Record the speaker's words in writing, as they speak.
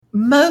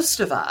Most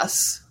of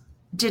us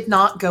did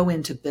not go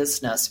into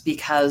business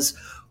because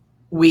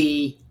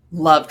we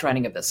loved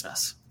running a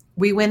business.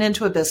 We went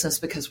into a business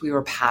because we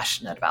were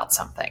passionate about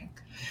something.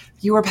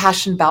 You were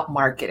passionate about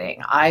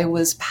marketing. I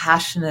was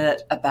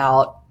passionate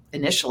about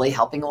initially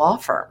helping law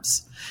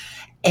firms.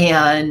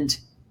 And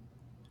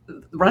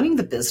running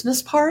the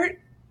business part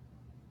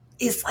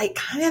is like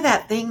kind of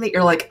that thing that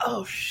you're like,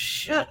 oh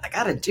shit, I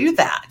got to do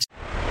that.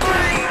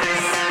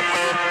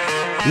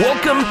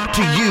 Welcome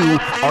to You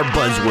Are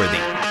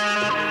Buzzworthy.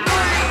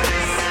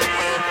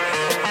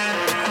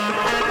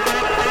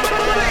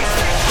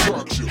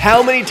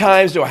 How many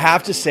times do I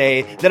have to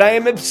say that I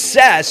am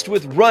obsessed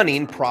with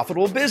running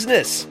profitable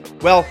business?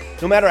 Well,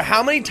 no matter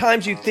how many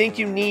times you think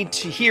you need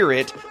to hear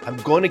it, I'm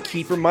going to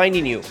keep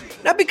reminding you.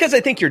 Not because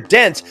I think you're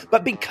dense,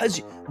 but because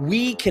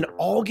we can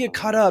all get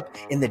caught up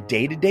in the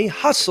day-to-day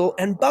hustle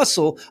and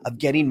bustle of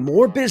getting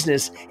more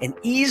business and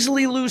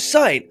easily lose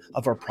sight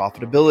of our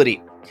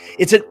profitability.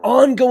 It's an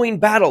ongoing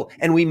battle,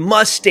 and we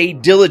must stay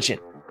diligent.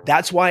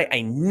 That's why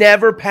I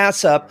never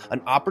pass up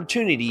an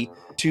opportunity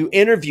to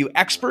interview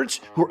experts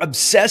who are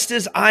obsessed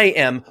as I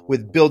am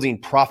with building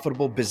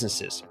profitable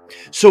businesses.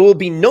 So it will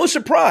be no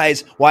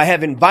surprise why I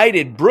have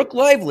invited Brooke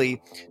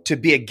Lively to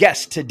be a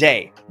guest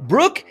today.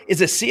 Brooke is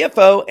a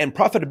CFO and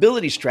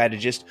profitability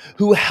strategist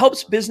who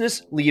helps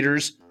business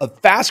leaders of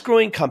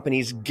fast-growing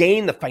companies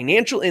gain the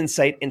financial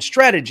insight and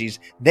strategies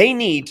they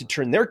need to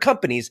turn their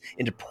companies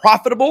into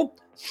profitable,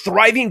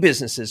 thriving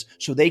businesses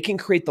so they can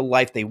create the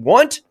life they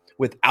want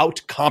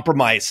without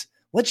compromise.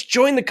 Let's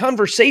join the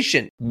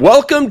conversation.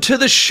 Welcome to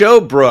the show,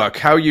 Brooke.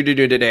 How are you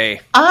doing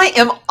today? I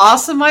am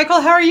awesome,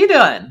 Michael. How are you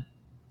doing?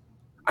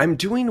 I'm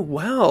doing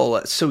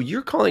well. So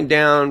you're calling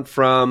down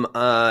from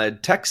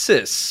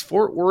Texas,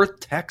 Fort Worth,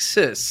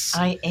 Texas.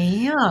 I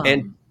am.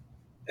 And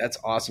that's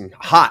awesome.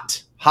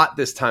 Hot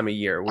this time of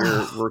year.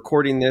 We're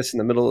recording this in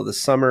the middle of the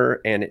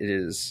summer, and it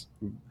is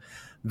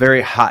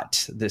very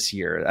hot this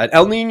year.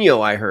 El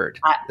Nino, I heard.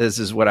 This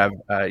is what I've,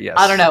 yes.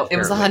 I don't know. It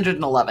was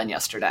 111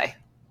 yesterday.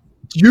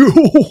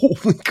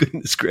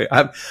 Goodness gracious.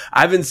 I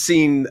haven't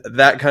seen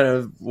that kind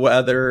of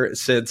weather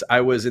since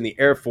I was in the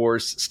Air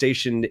Force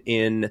stationed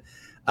in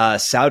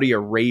Saudi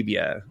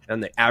Arabia,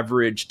 and the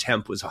average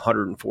temp was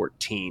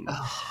 114.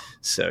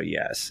 So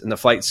yes, and the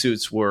flight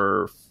suits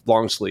were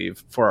long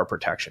sleeve for our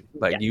protection.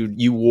 Like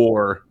you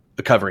wore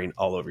a covering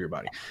all over your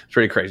body. It's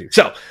pretty crazy.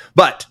 So,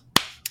 but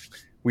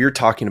we are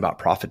talking about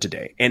profit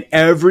today, and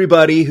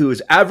everybody who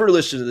has ever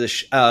listened to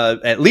this,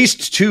 at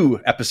least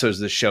 2 episodes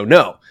of this show,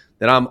 know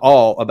that I'm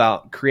all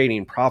about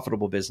creating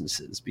profitable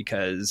businesses,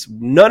 because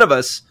none of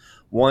us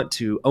want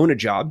to own a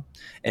job,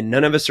 and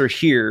none of us are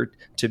here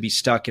to be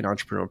stuck in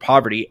entrepreneurial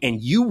poverty.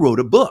 And you wrote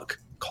a book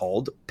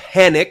called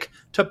Panic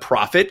to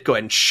Profit. Go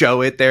ahead and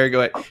show it there. Go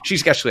ahead.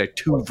 She's actually like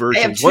 2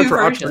 versions, one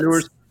for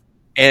entrepreneurs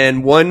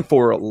and one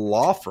for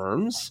law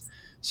firms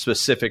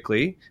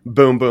specifically.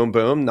 Boom, boom,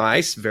 boom.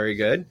 Nice. Very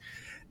good.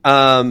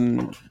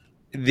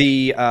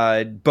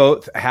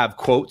 Both have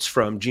quotes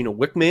from Gino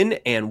Wickman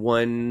and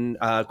one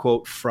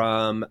quote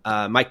from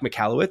Mike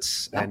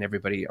Michalowicz, and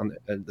everybody on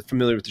the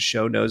familiar with the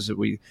show knows that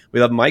we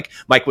love Mike.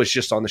 Mike was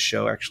just on the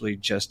show actually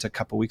just a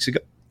couple weeks ago.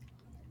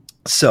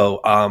 So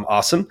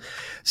awesome.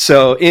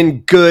 So in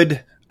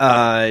good,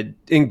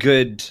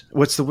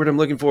 what's the word I'm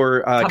looking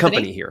for?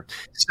 Company here.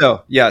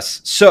 So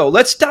yes. So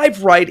let's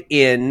dive right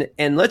in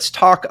and let's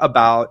talk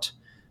about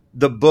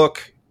the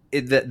book,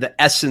 the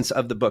essence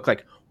of the book.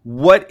 Like,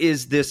 what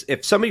is this?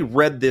 If somebody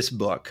read this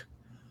book,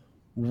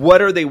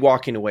 what are they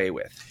walking away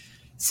with?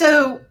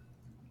 So,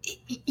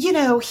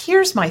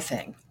 here's my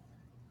thing.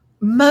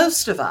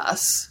 Most of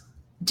us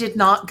did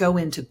not go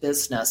into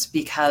business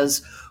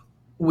because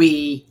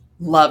we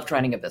loved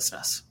running a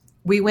business.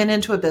 We went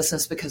into a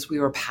business because we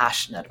were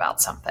passionate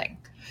about something.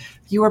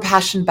 You were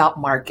passionate about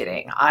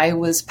marketing. I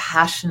was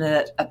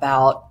passionate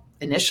about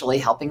initially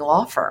helping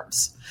law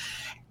firms.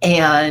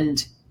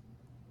 And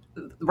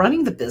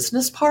running the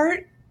business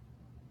part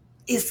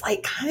is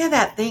like kind of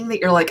that thing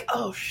that you're like,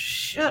 oh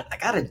shit, I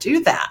got to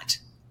do that.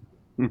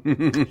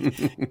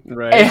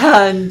 Right.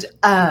 And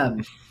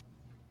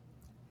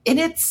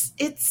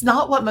it's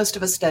not what most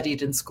of us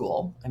studied in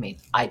school. I mean,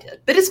 I did,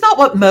 but it's not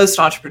what most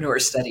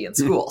entrepreneurs study in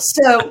school.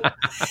 So,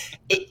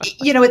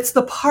 it's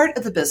the part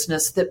of the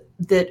business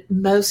that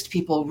most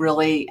people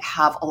really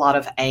have a lot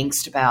of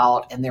angst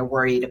about and they're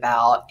worried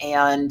about.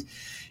 And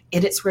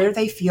it's where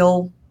they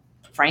feel,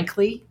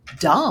 frankly,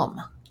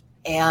 dumb.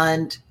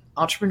 And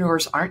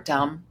entrepreneurs aren't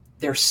dumb.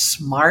 They're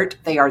smart.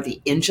 They are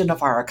the engine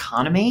of our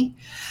economy.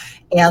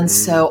 And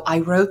so I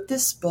wrote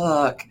this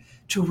book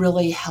to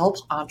really help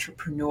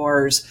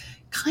entrepreneurs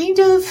kind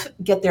of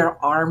get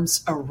their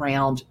arms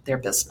around their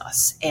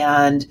business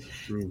and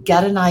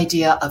get an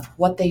idea of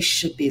what they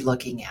should be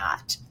looking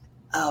at,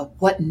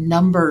 what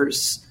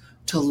numbers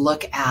to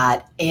look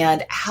at,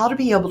 and how to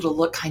be able to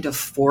look kind of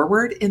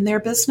forward in their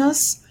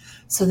business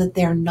so that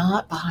they're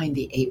not behind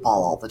the 8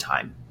 ball all the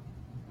time.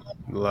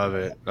 Love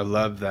it. I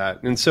love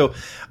that. And so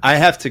I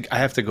have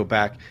to go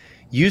back.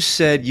 You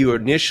said you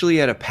initially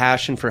had a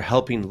passion for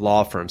helping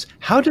law firms.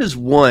 How does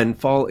one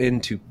fall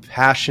into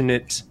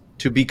passionate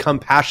to become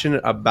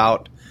passionate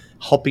about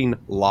helping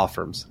law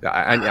firms?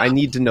 I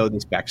need to know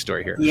this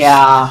backstory here.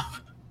 Yeah,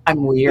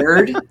 I'm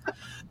weird.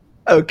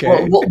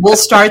 Okay. We'll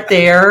start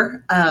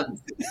there.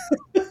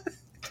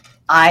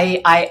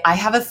 I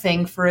have a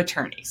thing for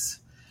attorneys.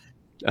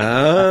 My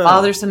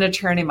father's an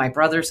attorney. My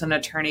brother's an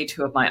attorney.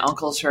 Two of my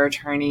uncles are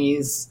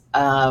attorneys.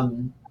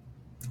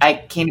 I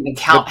can't even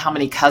count how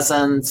many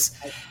cousins.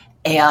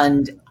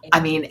 And I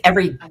mean,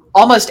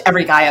 almost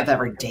every guy I've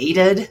ever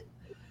dated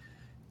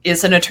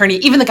is an attorney.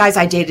 Even the guys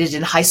I dated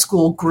in high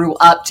school grew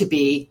up to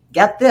be,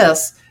 get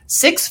this,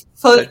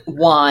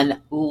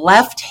 6'1",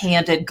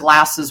 left-handed,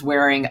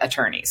 glasses-wearing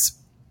attorneys.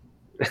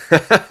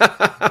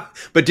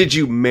 But did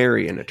you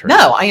marry an attorney?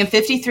 No, I am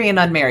 53 and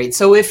unmarried.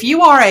 So if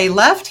you are a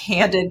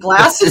left-handed,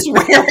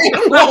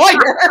 glasses-wearing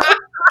lawyer,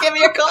 give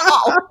me a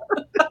call.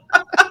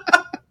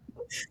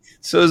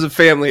 So it was a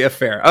family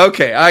affair.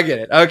 Okay, I get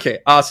it. Okay,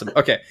 awesome.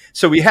 Okay,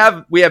 so we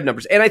have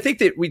numbers. And I think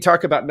that we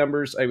talk about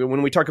numbers. I mean,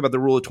 when we talk about the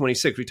rule of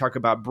 26, we talk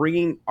about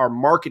bringing our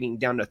marketing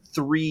down to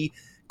 3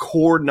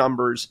 core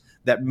numbers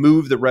that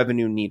move the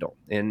revenue needle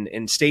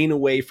and staying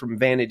away from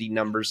vanity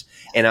numbers.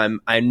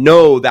 And I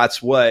know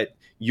that's what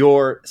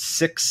your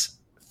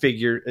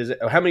 6-figure is.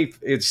 How many?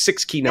 It's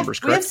 6 key numbers,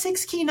 correct? We have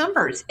 6 key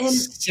numbers. And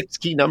 6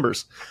 key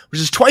numbers, which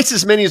is twice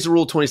as many as the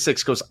rule of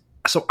 26 goes.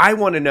 So I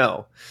want to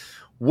know,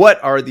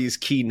 what are these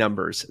key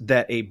numbers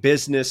that a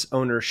business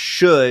owner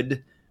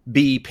should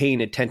be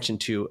paying attention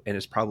to and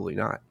is probably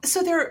not?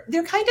 So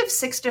they're kind of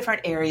 6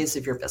 different areas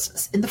of your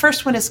business. And the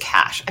first one is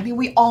cash. I mean,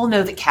 we all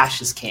know that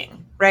cash is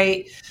king,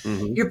 right?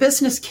 Mm-hmm. Your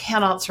business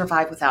cannot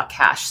survive without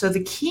cash. So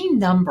the key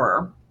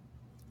number,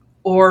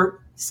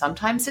 or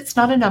sometimes it's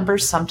not a number,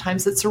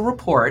 sometimes it's a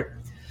report.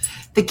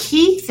 The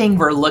key thing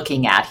we're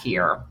looking at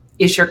here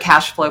is your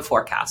cash flow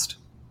forecast.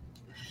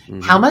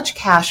 Mm-hmm. How much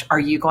cash are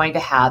you going to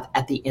have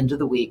at the end of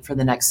the week for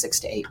the next 6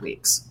 to 8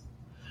 weeks?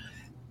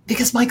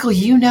 Because, Michael,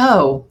 you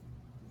know,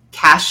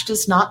 cash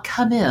does not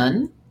come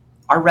in,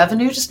 our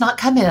revenue does not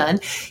come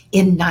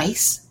in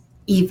nice,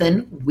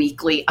 even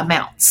weekly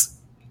amounts,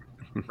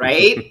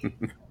 right?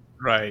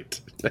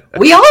 Right.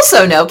 We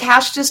also know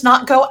cash does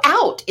not go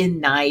out in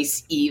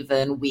nice,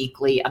 even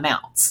weekly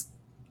amounts.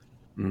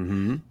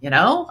 Mm-hmm. You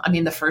know, I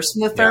mean, the first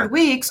and the third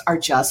weeks are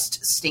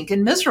just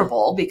stinking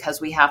miserable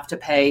because we have to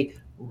pay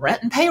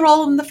rent and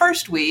payroll in the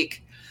first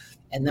week.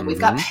 And then we've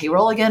got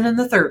payroll again in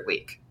the third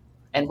week.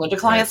 And when do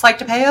clients like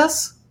to pay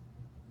us?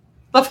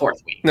 The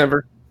fourth week.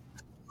 Never.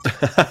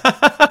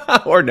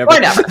 Or never. Or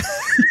never.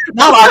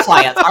 Not our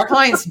clients. Our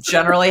clients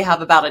generally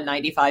have about a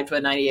 95 to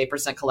a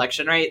 98%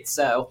 collection rate.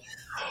 So.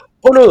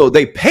 Oh, no,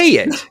 they pay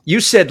it.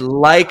 You said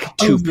like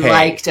to pay.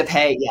 Like to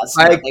pay, yes.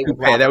 Like to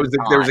pay. There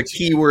was a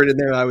key word in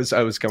there. I was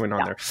going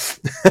on there.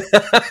 So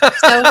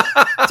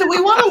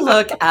we want to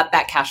look at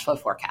that cash flow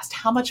forecast.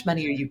 How much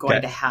money are you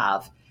going to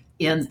have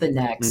in the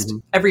next,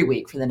 every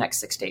week for the next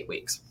 6 to 8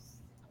 weeks?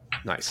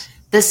 Nice.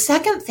 The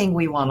second thing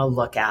we want to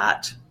look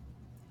at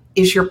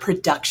is your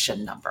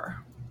production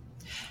number.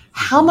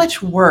 How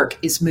much work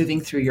is moving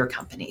through your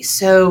company?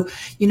 So,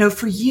 you know,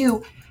 for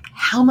you,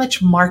 how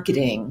much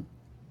marketing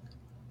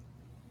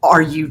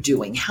are you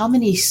doing? How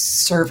many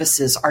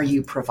services are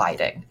you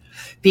providing?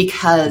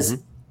 Because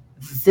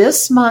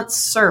this month's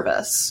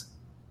service,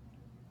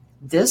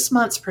 this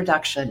month's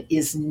production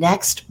is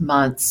next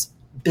month's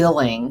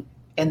billing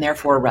and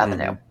therefore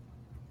revenue,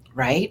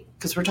 right?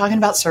 Because we're talking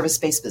about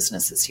service-based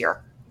businesses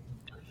here.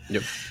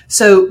 Yep.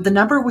 So the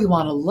number we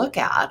want to look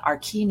at, our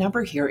key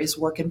number here, is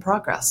work in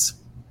progress.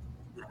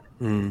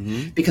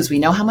 Because we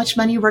know how much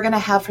money we're going to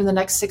have for the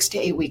next 6 to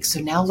 8 weeks.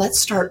 So now let's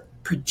start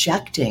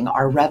projecting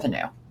our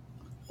revenue.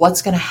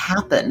 What's going to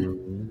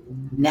happen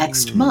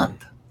next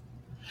month?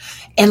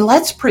 And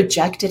let's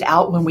project it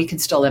out when we can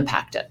still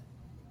impact it.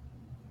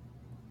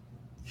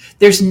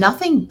 There's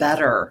nothing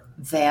better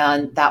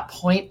than that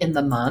point in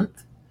the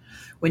month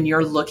when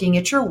you're looking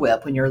at your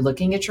WIP, when you're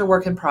looking at your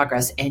work in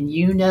progress, and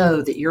you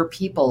know that your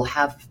people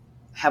have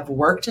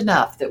worked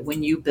enough that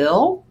when you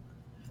bill,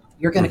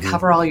 you're going to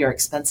cover all your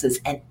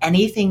expenses, and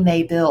anything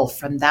they bill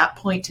from that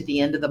point to the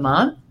end of the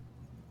month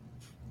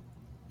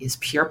is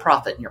pure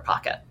profit in your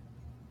pocket.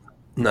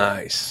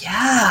 Nice.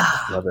 Yeah.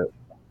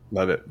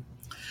 Love it.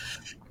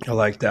 I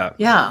like that.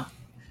 Yeah.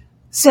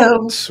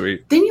 So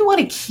sweet. Then you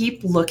want to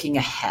keep looking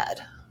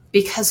ahead,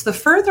 because the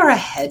further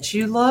ahead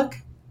you look,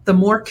 the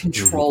more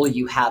control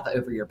you have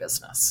over your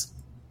business.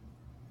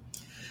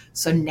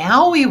 So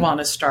now we want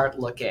to start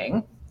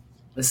looking,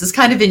 this is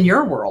kind of in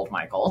your world,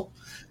 Michael,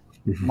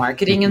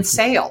 marketing and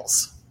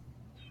sales.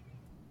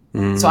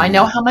 So I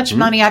know how much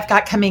money I've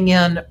got coming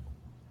in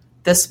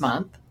this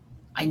month.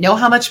 I know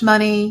how much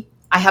money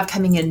I have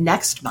coming in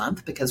next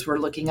month because we're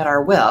looking at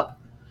our WIP.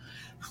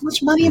 How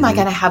much money am I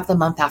going to have the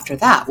month after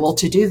that? Well,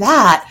 to do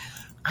that,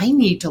 I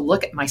need to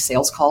look at my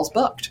sales calls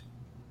booked.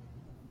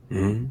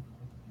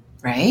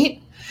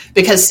 Right?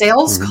 Because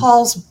sales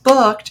calls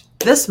booked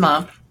this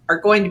month are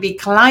going to be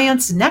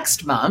clients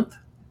next month,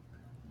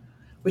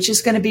 which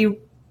is going to be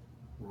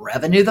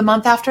revenue the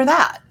month after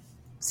that.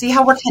 See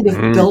how we're kind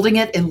of building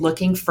it and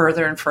looking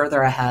further and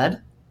further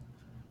ahead?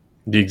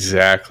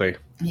 Exactly.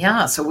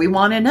 Yeah. So we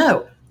want to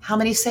know how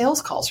many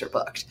sales calls are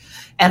booked.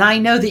 And I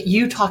know that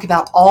you talk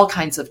about all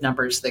kinds of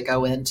numbers that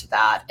go into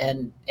that,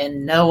 and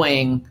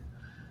knowing,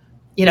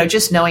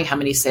 just knowing how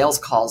many sales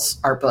calls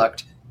are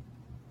booked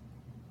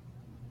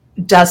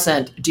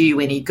doesn't do you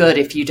any good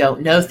if you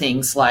don't know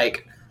things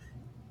like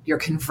your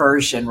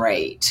conversion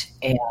rate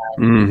and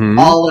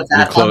all of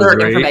that other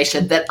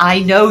information that I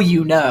know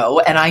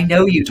and I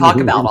know you talk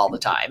about all the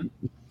time.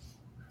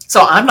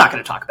 So I'm not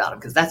going to talk about them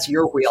because that's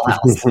your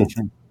wheelhouse.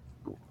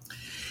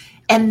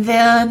 And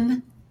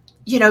then,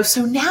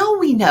 so now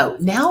we know.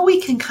 Now we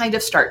can kind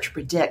of start to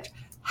predict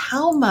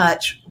how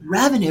much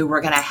revenue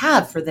we're going to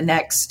have for the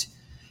next,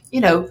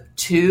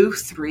 2,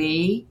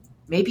 3,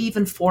 maybe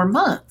even 4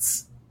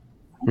 months.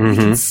 We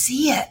can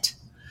see it.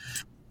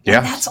 Yeah.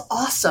 And that's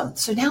awesome.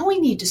 So now we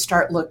need to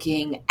start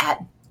looking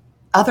at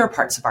other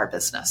parts of our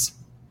business.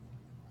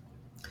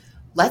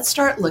 Let's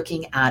start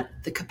looking at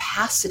the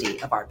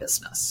capacity of our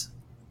business.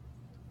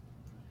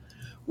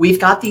 We've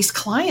got these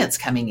clients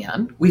coming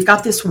in. We've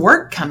got this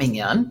work coming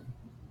in.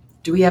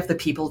 Do we have the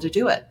people to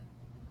do it?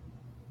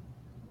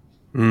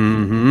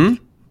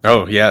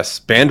 Oh, yes.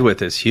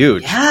 Bandwidth is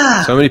huge.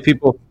 Yeah. So many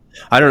people,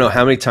 I don't know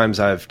how many times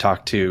I've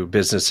talked to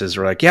businesses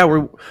who are like, yeah,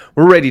 we're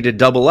ready to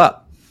double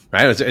up.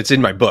 Right? It's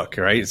in my book,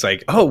 right? It's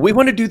like, oh, we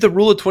want to do the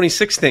rule of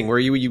 26 thing where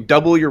you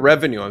double your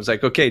revenue. I was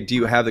like, okay, do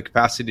you have the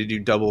capacity to do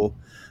double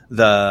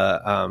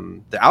the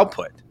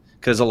output?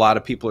 Because a lot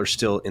of people are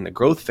still in the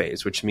growth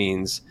phase, which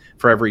means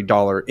for every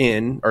dollar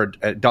in or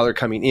a dollar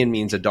coming in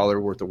means a dollar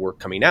worth of work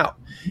coming out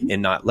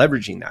and not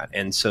leveraging that.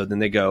 And so then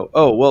they go,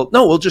 oh, well,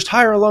 no, we'll just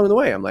hire along the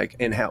way. I'm like,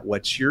 and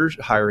what's your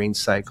hiring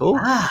cycle?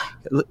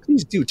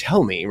 Please do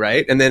tell me,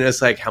 right? And then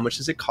it's like, how much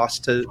does it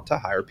cost to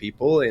hire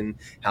people? And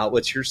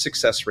what's your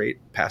success rate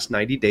past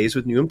 90 days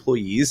with new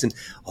employees and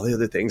all the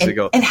other things that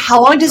go. And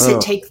how long does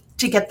it take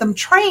to get them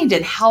trained?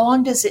 And how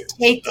long does it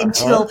take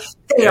until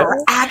they are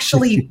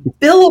actually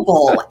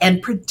billable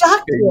and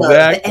productive?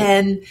 Exactly.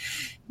 And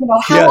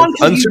how long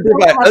can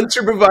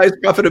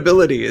unsupervised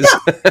profitability is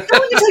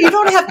until you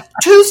don't have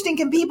 2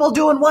 stinking people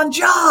doing one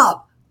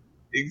job.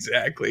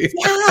 Exactly.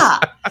 Yeah.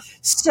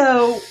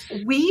 So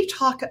we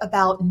talk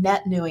about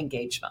net new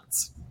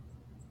engagements.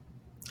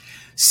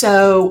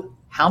 So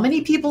how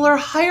many people are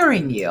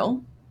hiring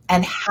you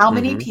and how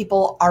many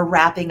people are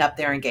wrapping up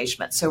their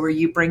engagement? So are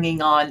you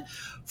bringing on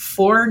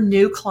 4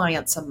 new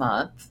clients a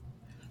month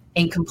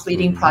and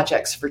completing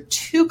projects for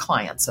 2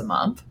 clients a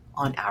month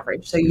on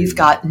average? So you've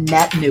got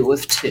net new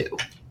of 2.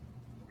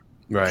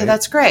 Right. Okay,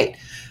 that's great.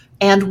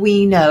 And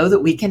we know that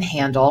we can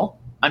handle,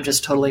 I'm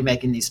just totally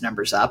making these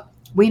numbers up.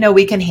 We know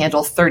we can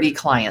handle 30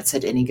 clients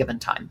at any given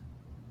time.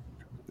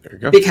 There you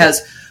go.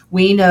 Because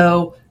we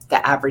know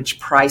the average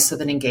price of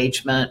an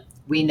engagement.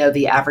 We know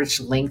the average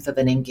length of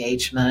an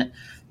engagement.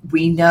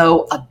 We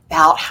know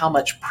about how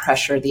much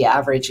pressure the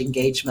average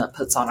engagement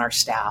puts on our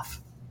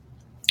staff.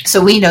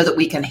 So we know that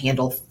we can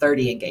handle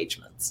 30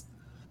 engagements,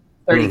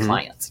 30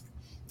 clients.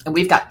 And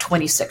we've got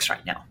 26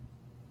 right now.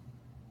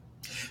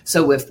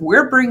 So if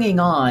we're bringing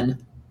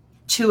on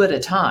 2 at a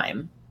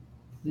time,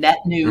 net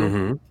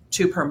new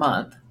 2 per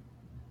month,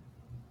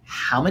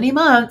 how many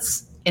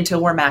months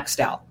until we're maxed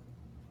out?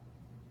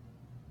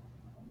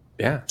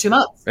 Yeah. 2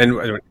 months.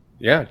 And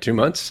yeah, 2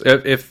 months.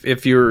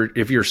 If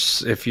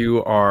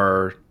you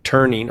are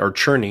turning or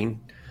churning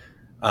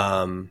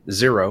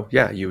 0,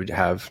 yeah, you would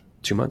have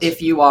 2 months.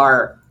 If you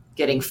are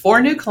getting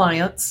 4 new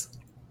clients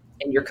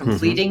and you're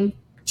completing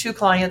 2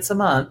 clients a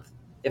month,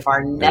 if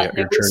our net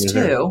new is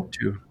 2,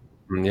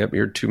 yep,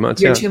 you're 2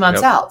 months. You're 2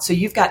 months out. So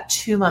you've got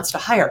 2 months to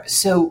hire.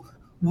 So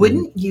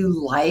wouldn't you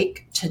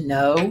like to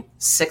know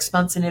 6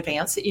 months in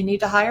advance that you need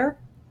to hire?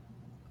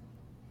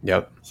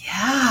 Yep.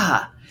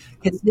 Yeah.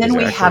 Because then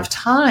we have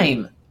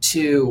time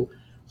to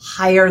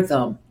hire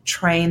them,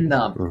 train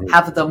them,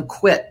 have them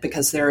quit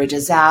because they're a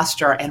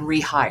disaster and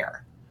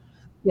rehire.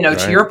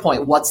 To your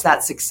point, what's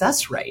that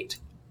success rate?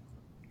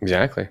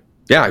 Exactly.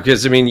 Yeah.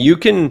 Because you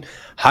can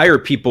hire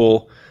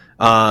people,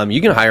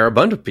 you can hire a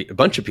bunch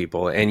of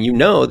people, and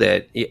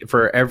that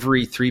for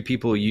every 3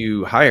 people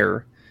you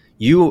hire,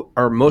 you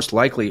are most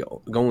likely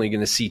only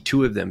going to see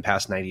 2 of them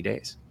past 90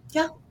 days.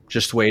 Yeah.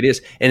 Just the way it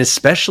is. And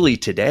especially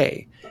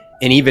today,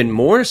 and even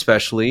more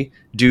especially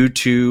due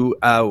to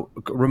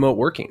remote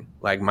working.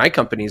 Like my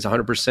company is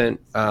 100%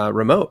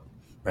 remote,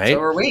 right? So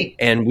are we.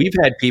 And we've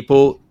had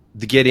people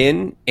get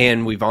in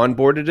and we've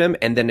onboarded them,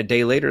 and then a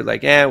day later,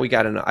 like, I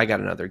got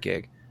another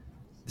gig.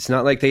 It's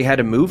not like they had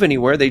to move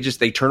anywhere. They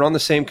turn on the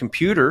same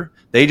computer.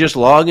 They just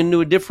log into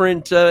a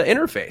different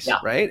interface,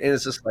 right? And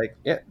it's just like,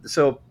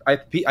 So I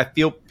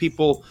feel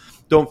people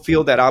don't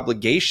feel that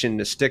obligation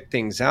to stick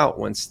things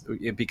out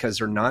because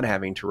they're not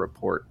having to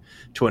report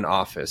to an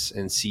office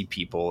and see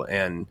people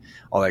and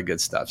all that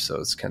good stuff. So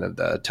it's kind of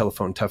the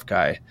telephone tough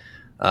guy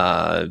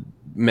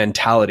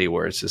mentality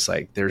where it's just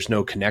like there's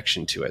no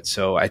connection to it.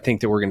 So I think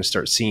that we're going to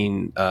start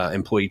seeing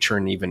employee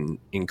churn even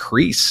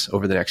increase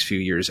over the next few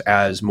years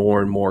as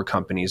more and more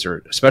companies,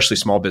 or especially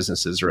small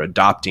businesses, are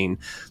adopting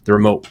the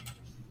remote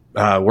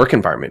work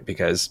environment,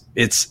 because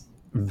it's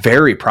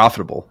very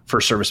profitable for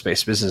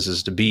service-based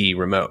businesses to be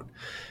remote,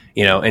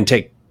 and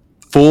take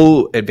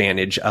full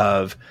advantage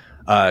of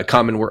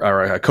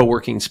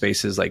co-working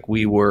spaces like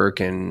WeWork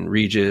and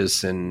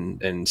Regis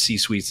and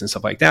C-suites and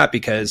stuff like that,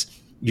 because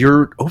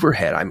your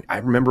overhead. I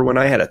remember when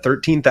I had a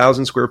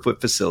 13,000 square foot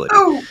facility,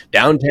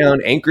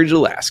 downtown Anchorage,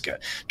 Alaska,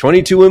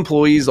 22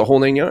 employees, the whole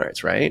 9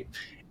 yards, right?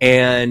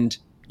 And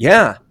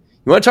yeah,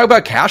 you want to talk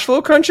about cash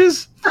flow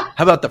crunches?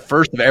 How about the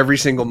first of every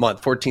single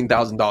month,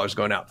 $14,000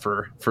 going out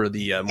for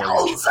the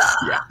mortgage?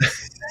 Yeah.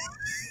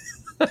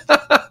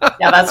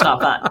 Yeah, that's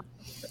not fun.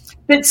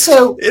 But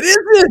so it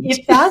isn't.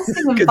 If that's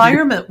the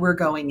environment we're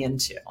going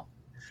into,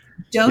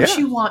 don't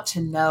you want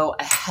to know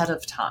ahead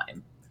of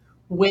time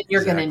when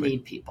you're going to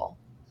need people?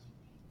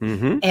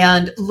 Mm-hmm.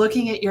 And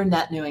looking at your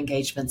net new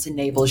engagements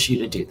enables you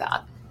to do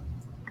that.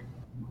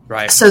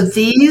 Right. So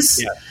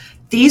these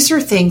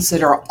are things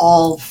that are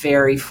all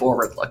very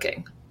forward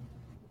looking.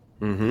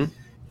 Mm-hmm.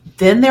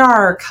 Then there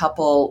are a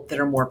couple that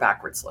are more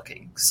backwards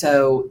looking.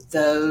 So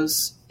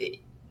those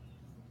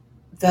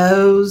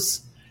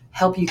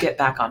help you get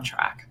back on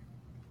track.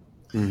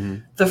 Mm-hmm.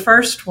 The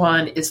first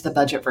one is the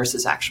budget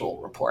versus actual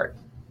report.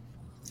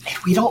 And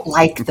we don't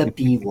like the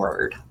B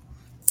word.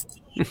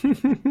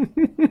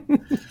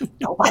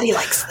 Nobody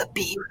likes the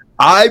B word.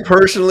 I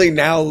personally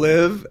now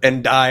live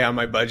and die on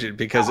my budget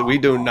because we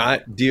do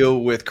not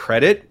deal with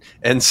credit.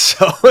 And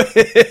so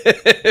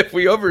if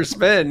we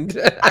overspend,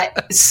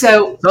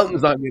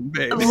 something's not getting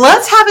paid.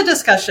 Let's have a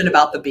discussion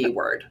about the B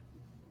word.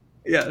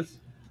 Yes.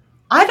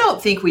 I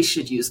don't think we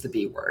should use the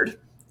B word.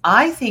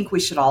 I think we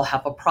should all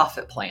have a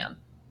profit plan.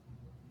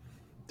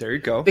 There you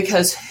go.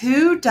 Because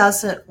who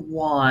doesn't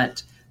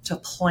want to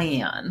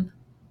plan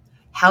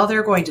how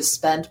they're going to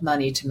spend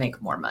money to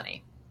make more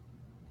money?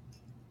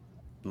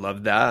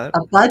 Love that. A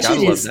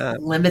budget is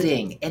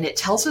limiting, and it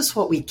tells us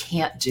what we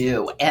can't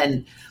do.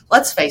 And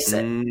let's face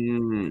it,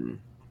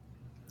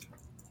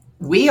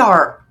 we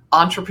are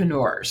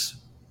entrepreneurs.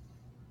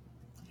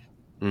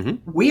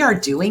 Mm-hmm. We are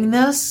doing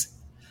this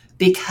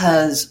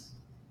because,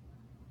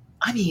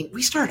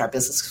 we started our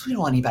business because we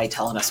don't want anybody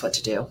telling us what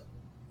to do.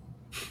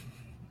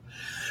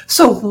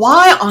 So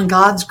why on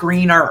God's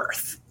green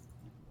earth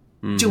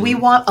do we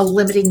want a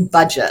limiting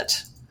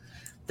budget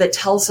that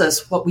tells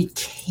us what we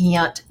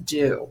can't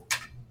do?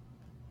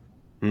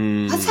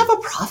 Let's have a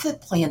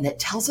profit plan that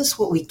tells us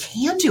what we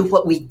can do,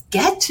 what we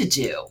get to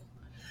do,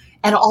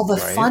 and all the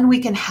fun we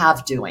can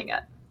have doing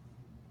it.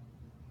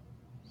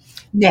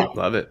 Now,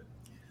 love it.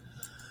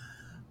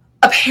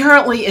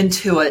 Apparently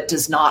Intuit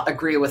does not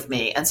agree with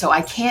me, and so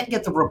I can't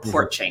get the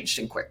report changed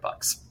in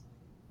QuickBooks.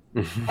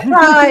 I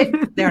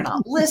tried. They're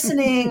not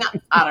listening.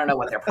 I don't know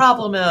what their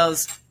problem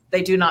is.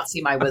 They do not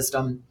see my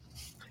wisdom.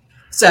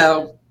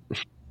 So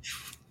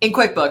in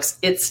QuickBooks,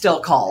 it's still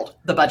called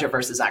the budget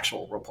versus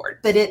actual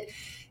report. But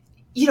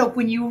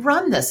when you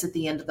run this at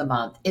the end of the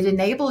month, it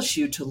enables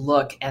you to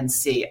look and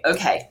see,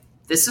 okay,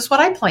 this is what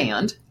I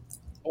planned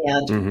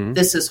and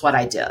this is what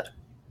I did.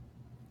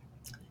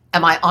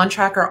 Am I on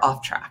track or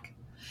off track?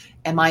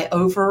 Am I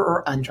over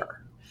or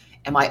under?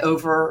 Am I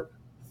over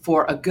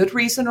for a good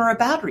reason or a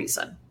bad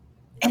reason?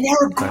 And there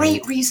are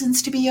great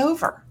reasons to be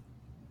over.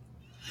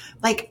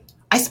 Like,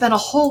 I spent a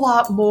whole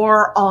lot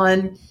more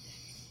on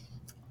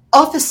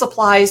office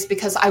supplies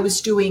because I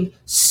was doing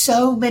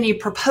so many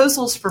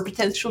proposals for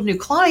potential new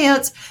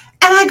clients,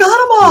 and I got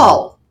them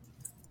all.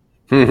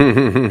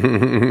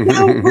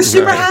 We're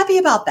super happy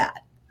about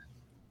that.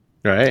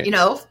 Right.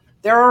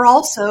 There are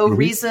also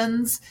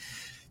reasons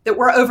that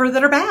we're over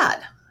that are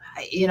bad.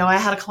 I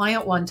had a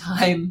client one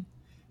time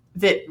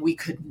that we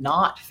could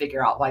not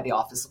figure out why the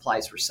office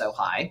supplies were so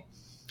high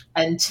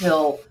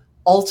until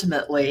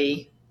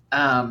ultimately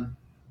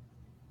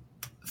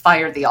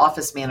fired the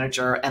office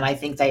manager. And I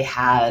think they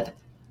had,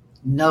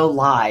 no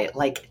lie,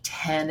 like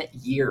 10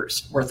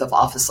 years worth of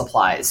office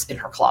supplies in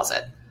her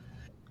closet.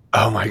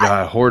 Oh my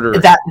God, hoarder.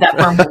 That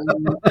firm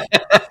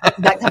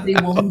that company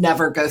will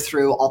never go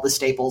through all the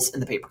staples and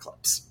the paper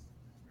clips.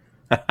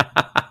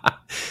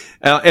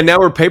 And now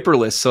we're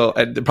paperless, so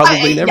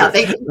probably never.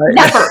 Yeah,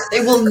 never.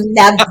 They will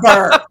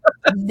never.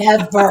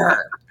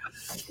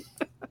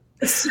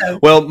 So.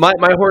 Well,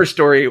 my horror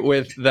story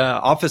with the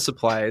office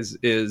supplies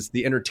is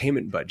the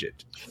entertainment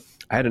budget.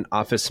 I had an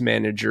office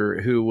manager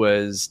who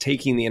was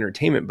taking the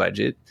entertainment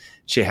budget.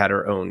 She had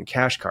her own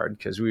cash card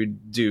because we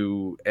would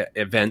do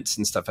events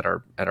and stuff at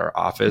our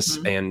office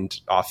and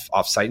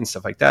off-site and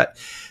stuff like that.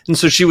 And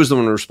so she was the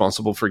one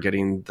responsible for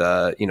getting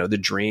the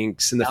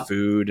drinks and the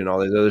food and all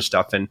this other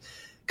stuff. And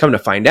come to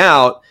find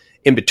out,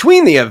 in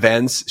between the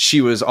events,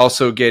 she was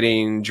also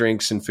getting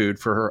drinks and food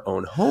for her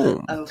own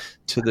home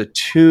to the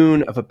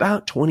tune of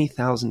about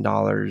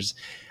 $20,000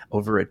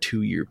 over a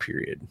 2-year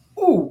period.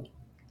 Ooh,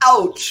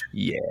 ouch.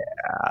 Yeah.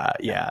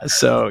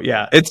 So,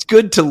 it's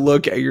good to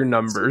look at your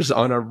numbers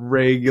on a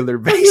regular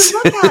basis.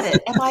 You look at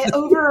it. Am I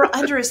over or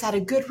under? Is that a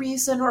good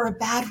reason or a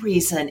bad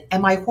reason?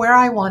 Am I where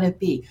I want to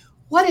be?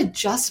 What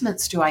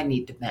adjustments do I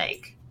need to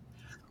make?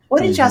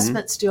 What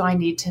adjustments do I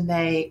need to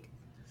make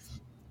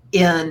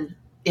in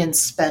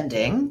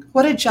spending?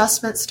 What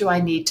adjustments do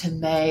I need to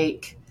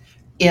make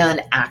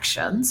in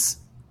actions.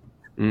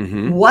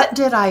 Mm-hmm. What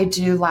did I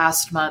do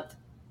last month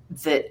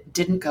that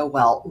didn't go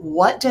well?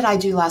 What did I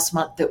do last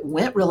month that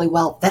went really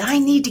well that I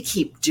need to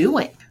keep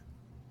doing?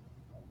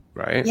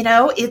 Right.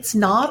 It's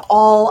not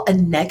all a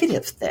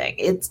negative thing.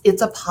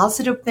 It's a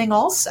positive thing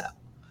also.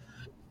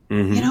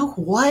 Mm-hmm.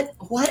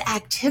 What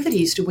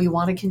activities do we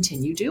want to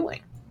continue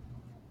doing?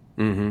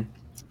 Mm-hmm.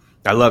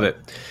 I love it.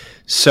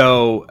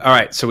 So, all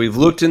right. So we've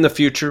looked in the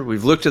future.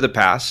 We've looked to the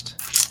past.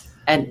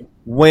 And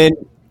when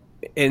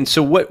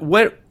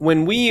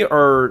we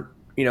are,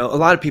 a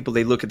lot of people,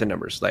 they look at the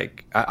numbers.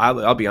 Like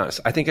I'll be honest.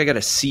 I think I got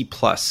a C+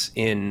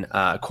 in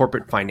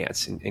corporate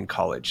finance in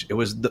college. It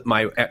was the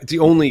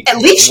only. At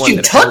least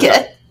you took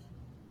it.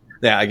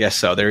 Yeah, I guess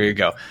so. There you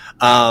go.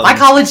 My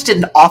college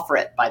didn't offer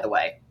it, by the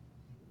way.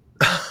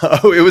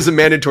 Oh, it was a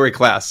mandatory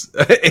class.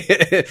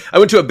 I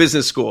went to a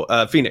business school,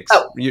 Phoenix,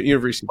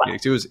 University of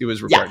Phoenix. It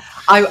was required.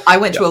 Yeah, I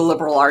went to a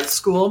liberal arts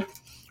school.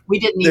 We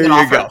didn't even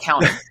offer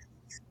accounting.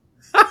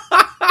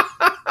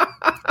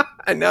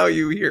 And now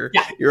you're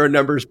a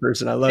numbers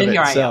person. I love it.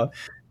 I am.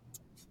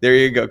 There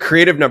you go.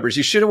 Creative numbers.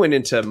 You should have went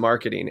into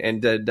marketing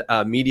and did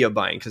media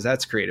buying, because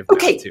that's creative.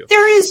 Okay, too.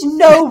 There is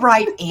no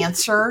right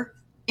answer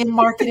in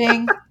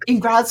marketing. In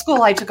grad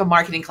school, I took a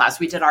marketing class.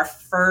 We did our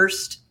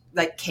first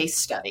case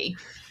study.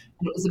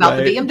 It was about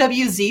the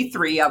BMW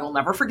Z3. I will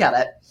never forget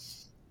it.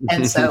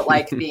 And so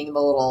being the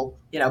little,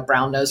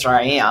 brown noser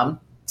I am,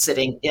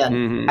 sitting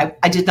in,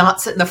 I did not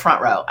sit in the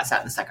front row. I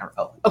sat in the second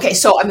row. Okay,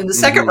 so I'm in the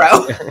second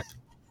row.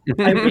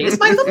 I raised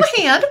my little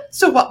hand.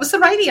 So what was the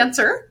right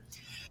answer?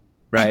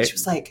 Right. And she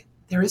was like,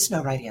 there is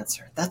no right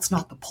answer. That's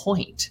not the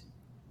point.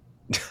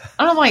 And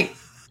I'm like,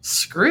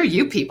 screw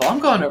you people. I'm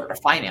going over to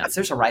finance.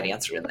 There's a right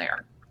answer in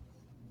there.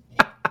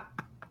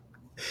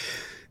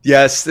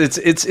 Yes,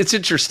 it's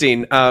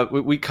interesting.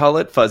 We call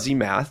it fuzzy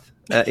math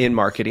in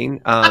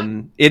marketing.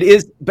 It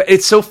is, but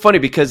it's so funny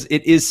because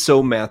it is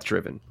so math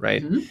driven,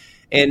 right? Mm-hmm.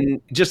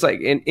 And just like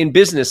in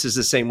business is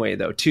the same way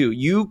though too.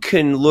 You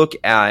can look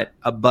at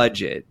a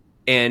budget,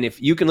 and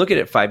if you can look at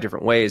it 5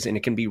 different ways, and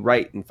it can be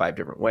right in 5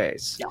 different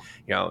ways.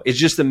 Yeah. It's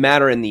just a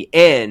matter in the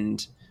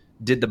end,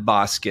 did the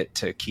boss get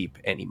to keep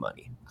any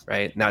money?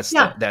 Right. And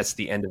that's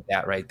the end of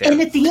that right there. And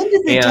at the end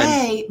of the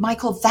day,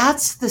 Michael,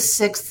 that's the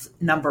 6th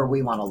number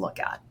we want to look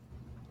at.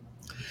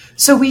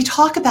 So we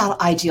talk about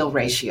ideal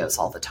ratios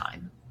all the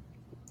time.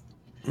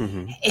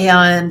 Mm-hmm.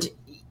 And,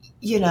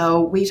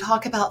 we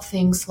talk about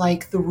things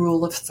like the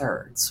rule of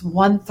thirds,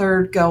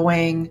 1/3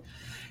 going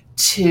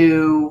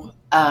to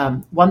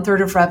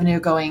 1/3 of revenue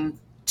going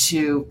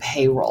to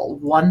payroll,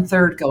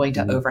 1/3 going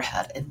to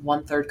overhead, and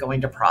 1/3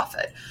 going to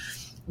profit.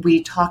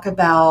 We talk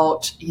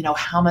about,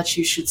 how much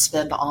you should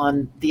spend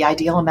on the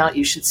ideal amount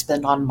you should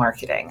spend on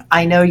marketing.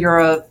 I know you're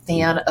a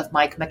fan of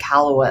Mike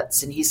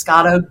Michalowicz, and he's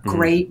got a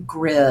great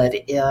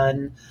grid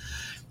in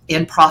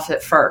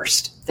Profit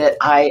First that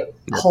I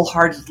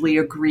wholeheartedly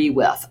agree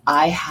with.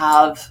 I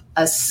have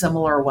a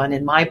similar one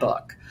in my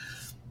book.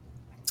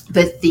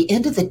 But at the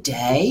end of the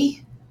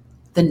day,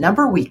 the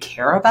number we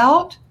care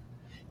about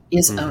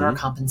is owner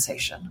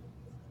compensation.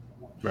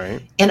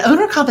 Right. And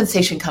owner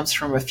compensation comes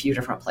from a few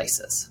different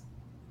places.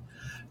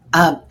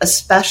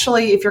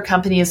 Especially if your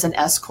company is an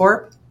S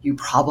Corp, you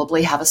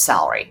probably have a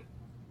salary.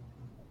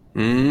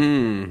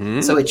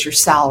 Mm-hmm. So it's your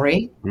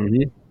salary.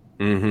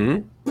 Mm-hmm.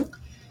 Mm-hmm.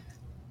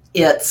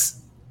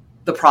 It's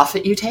the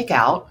profit you take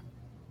out.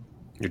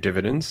 Your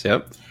dividends,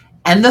 yep.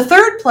 And the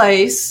third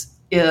place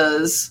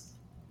is,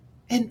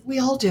 and we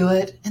all do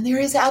it, and there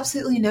is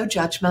absolutely no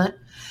judgment.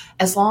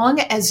 As long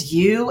as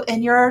you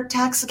and your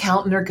tax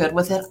accountant are good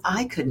with it,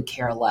 I couldn't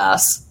care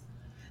less.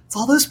 It's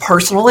all those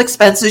personal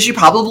expenses you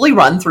probably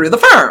run through the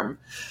firm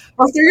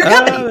or through your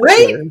company,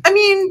 right? True. I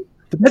mean,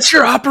 that's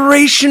your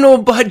operational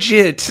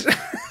budget.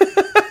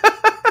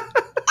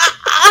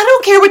 I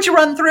don't care what you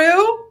run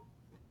through.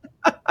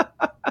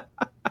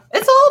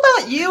 It's all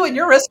about you and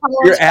your risk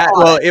tolerance.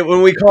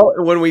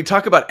 When we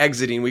talk about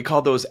exiting, we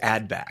call those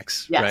add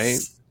backs, right?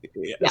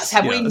 Yes.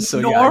 Have we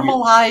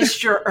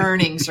normalized your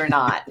earnings or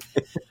not?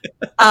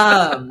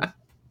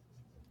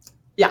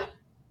 Yeah.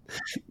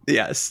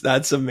 Yes,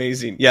 that's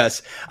amazing.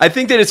 Yes. I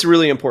think that it's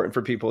really important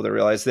for people to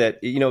realize that,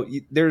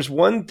 there's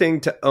one thing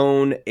to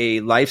own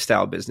a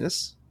lifestyle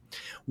business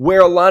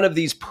where a lot of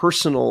these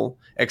personal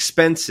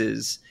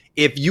expenses,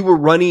 if you were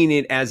running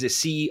it as a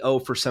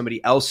CEO for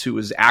somebody else who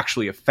was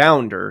actually a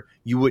founder,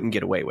 you wouldn't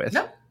get away with.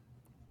 No.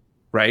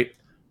 Right?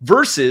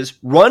 Versus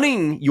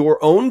running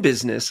your own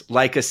business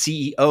like a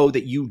CEO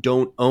that you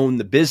don't own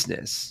the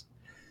business,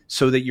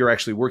 so that you're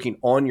actually working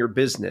on your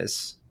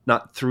business,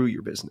 not through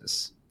your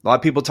business. A lot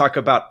of people talk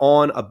about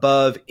on,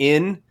 above,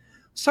 in.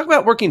 Let's talk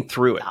about working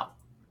through it,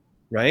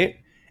 right?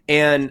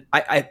 And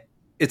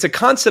it's a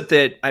concept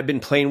that I've been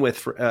playing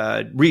with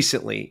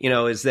recently,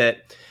 is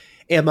that,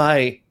 am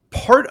I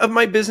part of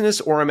my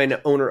business or am I an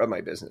owner of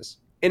my business?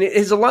 And it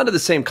is a lot of the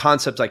same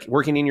concepts, like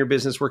working in your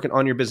business, working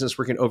on your business,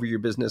 working over your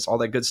business, all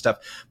that good stuff.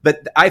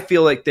 But I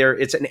feel like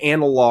it's an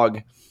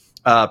analog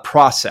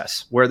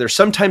process where there's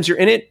sometimes you're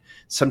in it,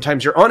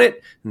 sometimes you're on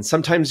it, and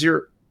sometimes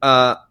you're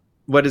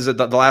what is it?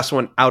 The last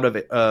one out of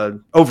it,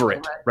 over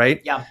it,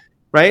 right? Yeah.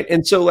 Right.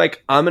 And so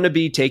like, I'm going to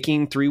be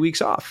taking 3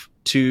 weeks off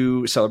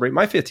to celebrate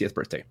my 50th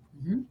birthday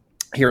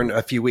here in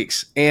a few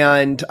weeks.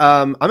 And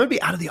I'm going to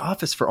be out of the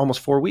office for almost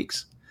 4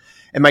 weeks.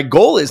 And my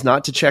goal is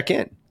not to check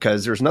in,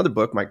 because there's another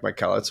book, Mike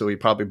Kellett, so we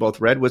probably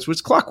both read, which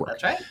was Clockwork.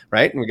 That's right.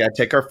 Right. And we got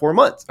to take our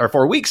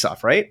 4 weeks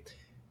off. Right.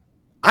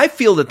 I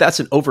feel that that's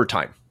an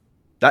overtime.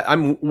 That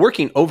I'm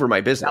working over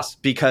my business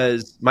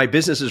because my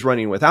business is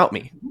running without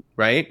me.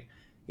 Right.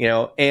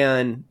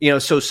 And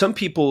so some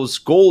people's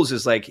goals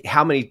is like,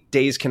 how many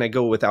days can I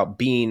go without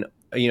being,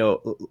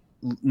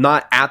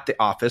 not at the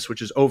office,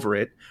 which is over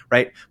it.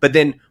 Right. But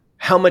then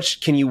how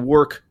much can you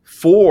work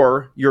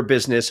for your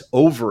business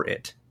over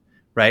it?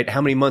 Right.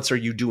 How many months are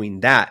you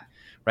doing that?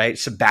 Right.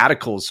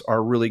 Sabbaticals are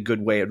a really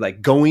good way of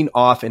like going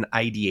off and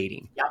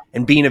ideating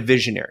and being a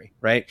visionary.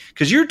 Right.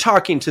 Because you're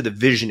talking to the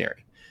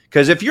visionary.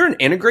 Because if you're an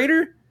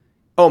integrator,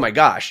 oh my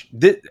gosh,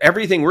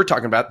 everything we're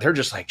talking about, they're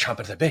just like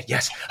chomping at the bit.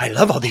 Yes, I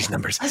love all these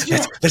numbers.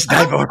 Let's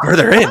dive more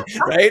further in,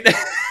 right?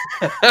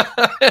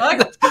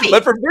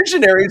 But for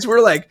visionaries,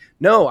 we're like,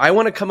 no, I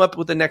want to come up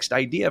with the next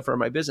idea for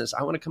my business.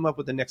 I want to come up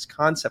with the next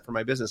concept for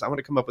my business. I want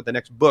to come up with the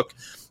next book,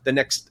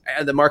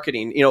 the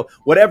marketing,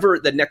 whatever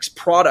the next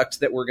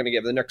product that we're going to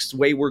give, the next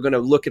way we're going to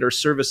look at our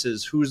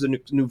services, who's the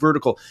new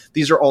vertical.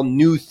 These are all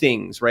new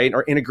things, right?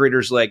 Our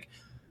integrators like,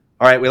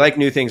 all right, we like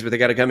new things, but they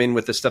got to come in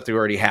with the stuff they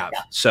already have.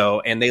 Yeah.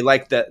 So, and they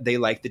like the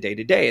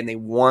day-to-day, and they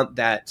want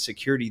that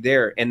security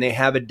there, and they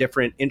have a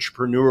different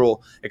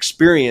entrepreneurial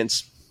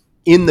experience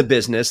in the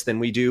business than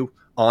we do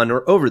on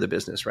or over the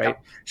business, right?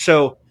 Yeah.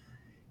 So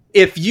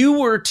if you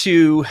were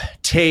to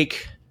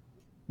take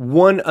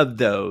one of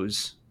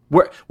those,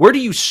 where do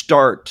you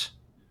start?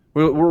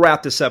 We'll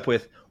wrap this up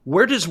with,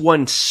 where does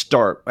one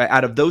start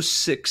out of those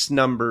 6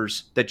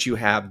 numbers that you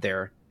have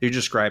there, you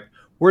described,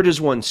 where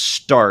does one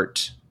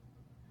start?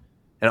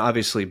 And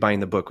obviously buying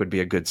the book would be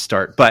a good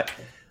start, but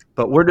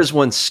where does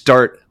one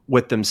start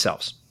with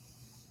themselves?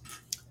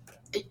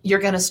 You're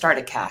going to start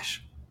at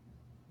cash.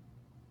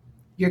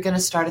 You're going to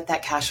start at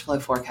that cash flow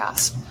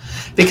forecast,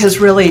 because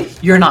really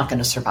you're not going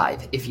to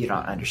survive if you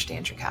don't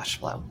understand your cash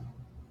flow.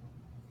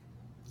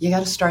 You got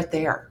to start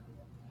there.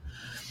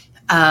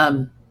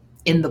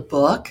 In the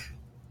book,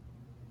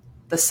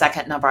 the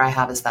second number I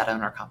have is that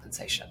owner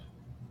compensation.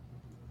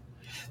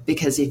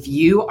 Because if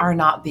you are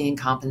not being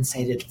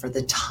compensated for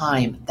the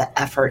time, the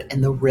effort,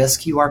 and the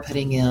risk you are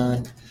putting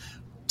in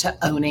to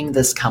owning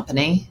this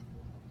company,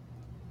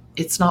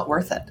 it's not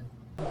worth it.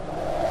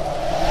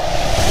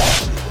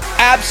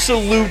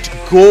 Absolute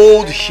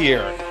gold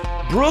here.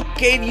 Brooke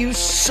gave you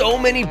so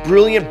many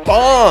brilliant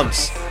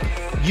bombs.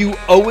 You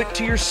owe it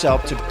to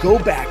yourself to go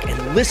back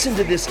and listen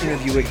to this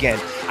interview again.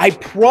 I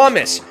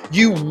promise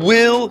you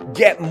will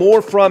get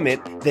more from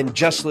it than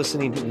just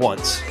listening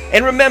once.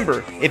 And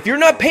remember, if you're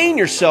not paying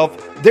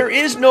yourself, there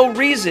is no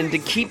reason to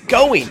keep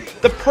going.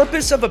 The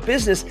purpose of a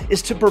business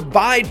is to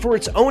provide for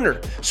its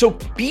owner. So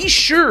be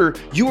sure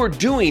you are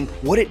doing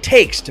what it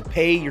takes to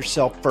pay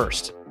yourself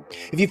first.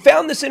 If you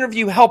found this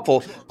interview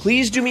helpful,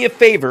 please do me a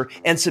favor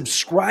and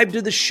subscribe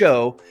to the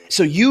show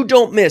so you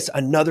don't miss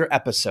another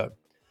episode.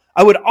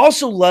 I would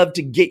also love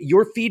to get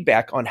your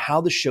feedback on how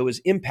the show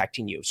is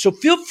impacting you. So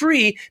feel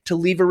free to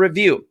leave a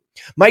review.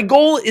 My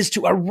goal is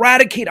to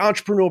eradicate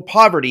entrepreneurial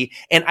poverty,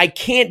 and I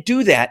can't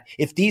do that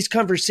if these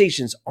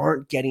conversations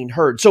aren't getting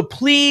heard. So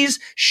please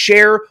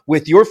share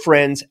with your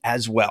friends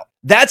as well.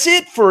 That's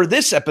it for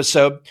this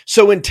episode.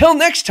 So until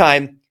next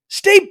time,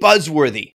 stay buzzworthy.